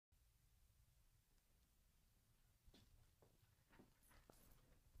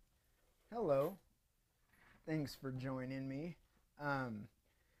Hello. Thanks for joining me. Um,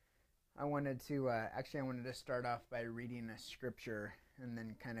 I wanted to start off by reading a scripture and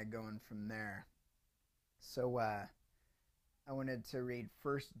then kind of going from there. So I wanted to read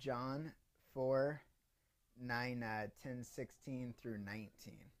 1 John 4 9, 10, 16 through 19.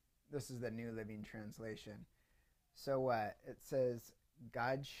 This is the New Living Translation. So it says,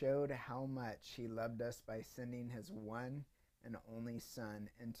 God showed how much He loved us by sending His one and only Son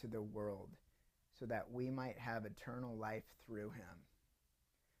into the world so that we might have eternal life through Him.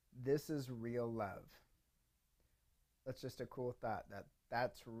 This is real love. That's just a cool thought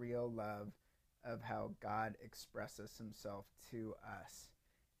that's real love of how God expresses Himself to us.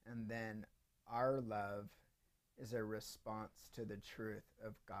 And then our love is a response to the truth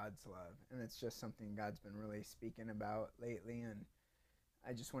of God's love. And it's just something God's been really speaking about lately. And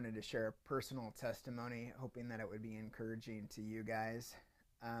I just wanted to share a personal testimony, hoping that it would be encouraging to you guys.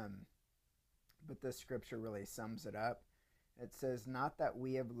 But this scripture really sums it up. It says, not that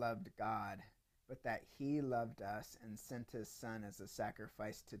we have loved God, but that He loved us and sent His Son as a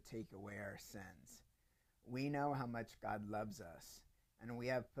sacrifice to take away our sins. We know how much God loves us, and we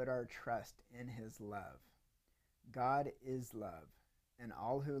have put our trust in His love. God is love, and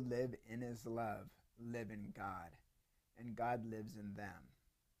all who live in His love live in God, and God lives in them.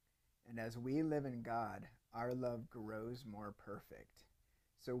 And as we live in God, our love grows more perfect.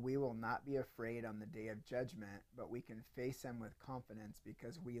 So we will not be afraid on the day of judgment, but we can face Him with confidence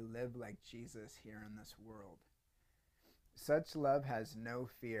because we live like Jesus here in this world. Such love has no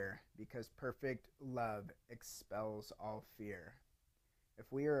fear, because perfect love expels all fear.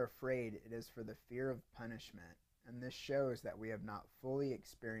 If we are afraid, it is for the fear of punishment, and this shows that we have not fully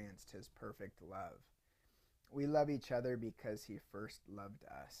experienced His perfect love. We love each other because He first loved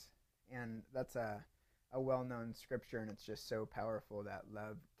us. And that's a well-known scripture, and it's just so powerful that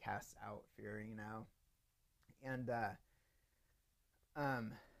love casts out fear, And a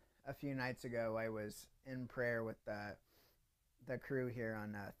few nights ago, I was in prayer with the crew here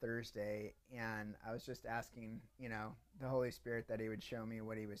on Thursday, and I was just asking, the Holy Spirit that He would show me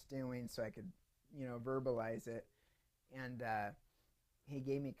what He was doing so I could, verbalize it. And He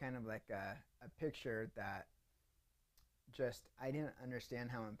gave me kind of like a picture that just I didn't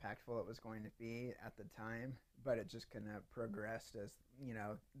understand how impactful it was going to be at the time, but it just kind of progressed as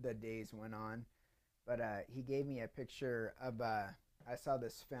the days went on. But He gave me a picture of I saw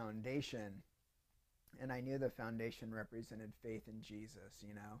this foundation, and I knew the foundation represented faith in Jesus,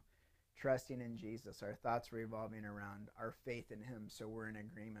 trusting in Jesus, our thoughts revolving around our faith in Him, so we're in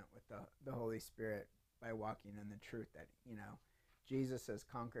agreement with the Holy Spirit by walking in the truth that Jesus has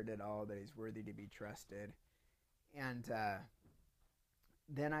conquered it all, that He's worthy to be trusted. And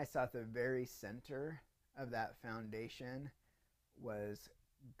then I saw at the very center of that foundation was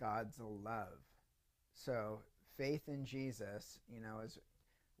God's love. So faith in Jesus, as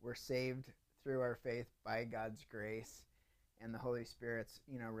we're saved through our faith by God's grace, and the Holy Spirit's,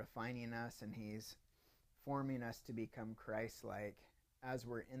 refining us, and He's forming us to become Christ-like as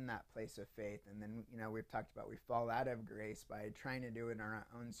we're in that place of faith. And then, we've talked about we fall out of grace by trying to do it in our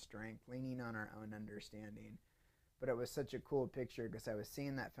own strength, leaning on our own understanding. But it was such a cool picture because I was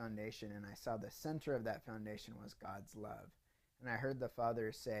seeing that foundation, and I saw the center of that foundation was God's love. And I heard the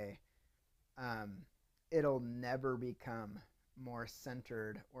Father say, it'll never become more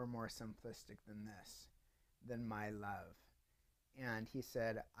centered or more simplistic than my love. And He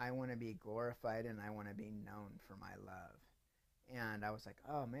said, I want to be glorified and I want to be known for my love. And I was like,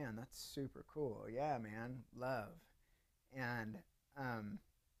 oh man, that's super cool. Yeah, man, love. And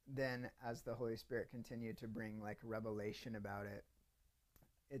then as the Holy Spirit continued to bring like revelation about it,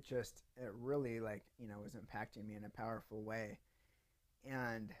 it really was impacting me in a powerful way.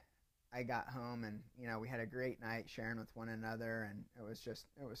 And I got home, and we had a great night sharing with one another, and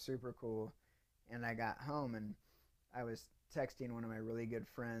it was super cool. And I got home, and I was texting one of my really good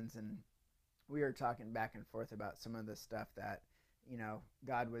friends, and we were talking back and forth about some of the stuff that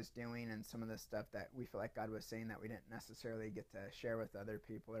God was doing, and some of the stuff that we feel like God was saying that we didn't necessarily get to share with other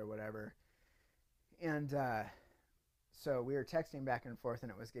people or whatever. And so we were texting back and forth,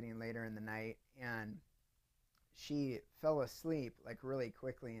 and it was getting later in the night, and she fell asleep like really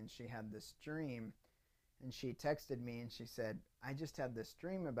quickly, and she had this dream, and she texted me, and she said, I just had this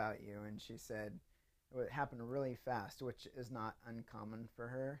dream about you. And she said it happened really fast, which is not uncommon for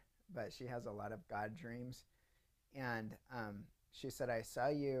her, but she has a lot of God dreams. And she said, I saw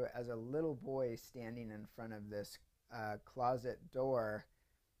you as a little boy standing in front of this closet door,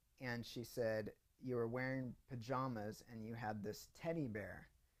 and she said you were wearing pajamas and you had this teddy bear.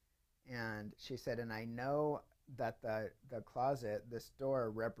 And she said, and I know that the closet, this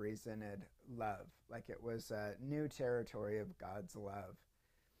door represented love, like it was a new territory of God's love.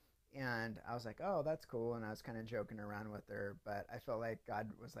 And I was like, oh, that's cool. And I was kind of joking around with her, but I felt like God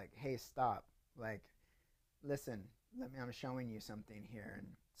was like, hey, stop. Like, listen, I'm showing you something here. And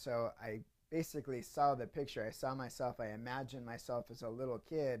so I basically saw the picture. I saw myself, I imagined myself as a little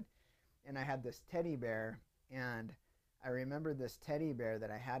kid, and I had this teddy bear. And I remember this teddy bear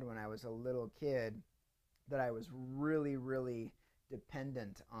that I had when I was a little kid that I was really, really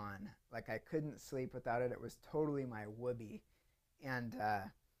dependent on. Like, I couldn't sleep without it. It was totally my whoopee. And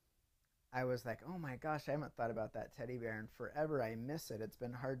I was like, oh my gosh, I haven't thought about that teddy bear in forever. I miss it. It's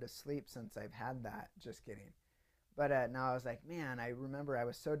been hard to sleep since I've had that. Just kidding. But now I was like, man, I remember I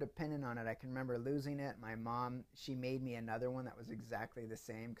was so dependent on it. I can remember losing it. My mom, she made me another one that was exactly the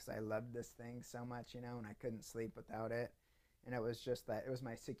same because I loved this thing so much, and I couldn't sleep without it. And it was just that, it was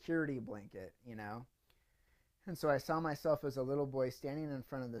my security blanket. And so I saw myself as a little boy standing in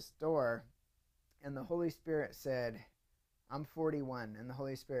front of this door, and the Holy Spirit said, I'm 41, and the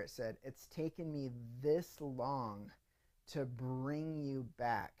Holy Spirit said, it's taken me this long to bring you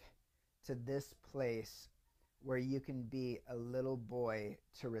back to this place where you can be a little boy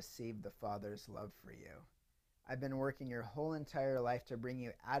to receive the Father's love for you. I've been working your whole entire life to bring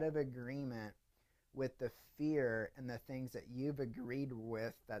you out of agreement with the fear and the things that you've agreed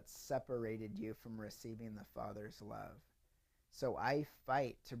with that separated you from receiving the Father's love. So I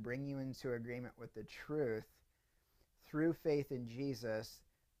fight to bring you into agreement with the truth through faith in Jesus,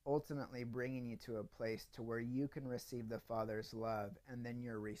 ultimately bringing you to a place to where you can receive the Father's love, and then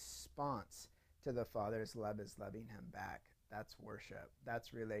your response to the Father's love is loving him back. That's worship.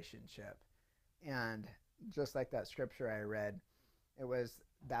 That's relationship. And just like that scripture I read, it was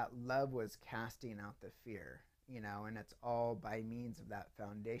that love was casting out the fear, and it's all by means of that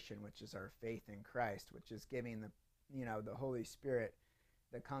foundation, which is our faith in Christ, which is giving the Holy Spirit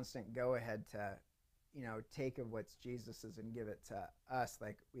the constant go ahead to, take of what's Jesus's and give it to us,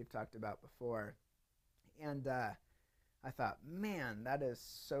 like we've talked about before. And I thought, man, that is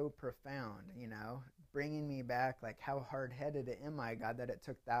so profound, bringing me back. Like, how hard-headed am I, God, that it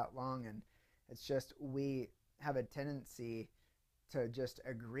took that long? And it's just, we have a tendency to just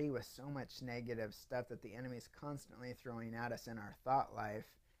agree with so much negative stuff that the enemy's constantly throwing at us in our thought life,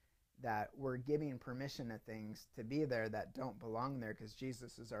 that we're giving permission to things to be there that don't belong there because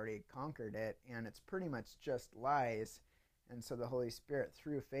Jesus has already conquered it, and it's pretty much just lies. And so the Holy Spirit,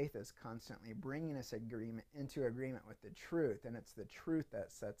 through faith, is constantly bringing us into agreement with the truth, and it's the truth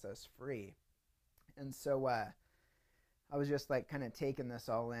that sets us free. And so I was just like kind of taking this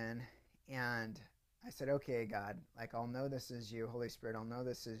all in, and I said, okay, God, like, I'll know this is you. Holy Spirit, I'll know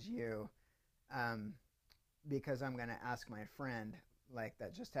this is you, because I'm going to ask my friend, like,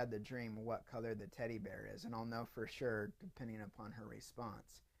 that just had the dream, what color the teddy bear is, and I'll know for sure depending upon her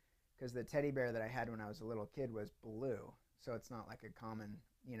response. Because the teddy bear that I had when I was a little kid was blue, so it's not like a common,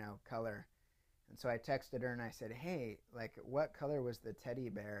 color. And so I texted her and I said, hey, like, what color was the teddy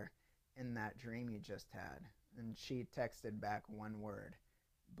bear in that dream you just had? And she texted back one word,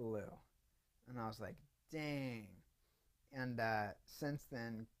 blue. And I was like, dang. And since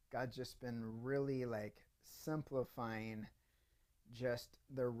then, God's just been really, like, simplifying just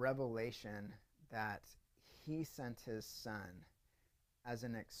the revelation that he sent his son as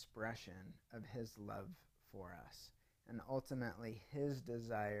an expression of his love for us. And ultimately, his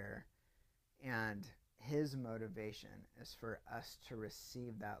desire and his motivation is for us to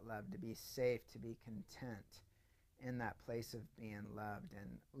receive that love, to be safe, to be content in that place of being loved,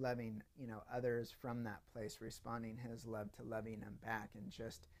 and loving, others from that place, responding his love to loving them back, and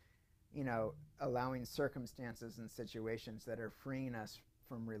just, allowing circumstances and situations that are freeing us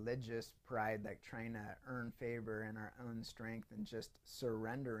from religious pride, like trying to earn favor in our own strength, and just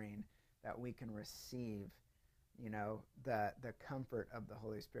surrendering that we can receive, the comfort of the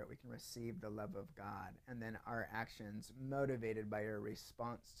Holy Spirit. We can receive the love of God, and then our actions motivated by our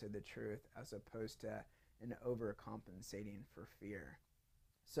response to the truth, as opposed to an overcompensating for fear.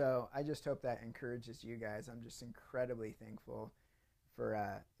 So I just hope that encourages you guys. I'm just incredibly thankful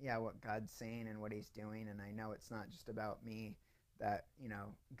for what God's saying and what he's doing. And I know it's not just about me, that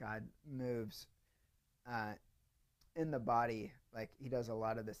God moves in the body. Like, he does a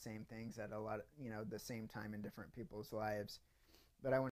lot of the same things at a lot of, the same time in different people's lives. But I want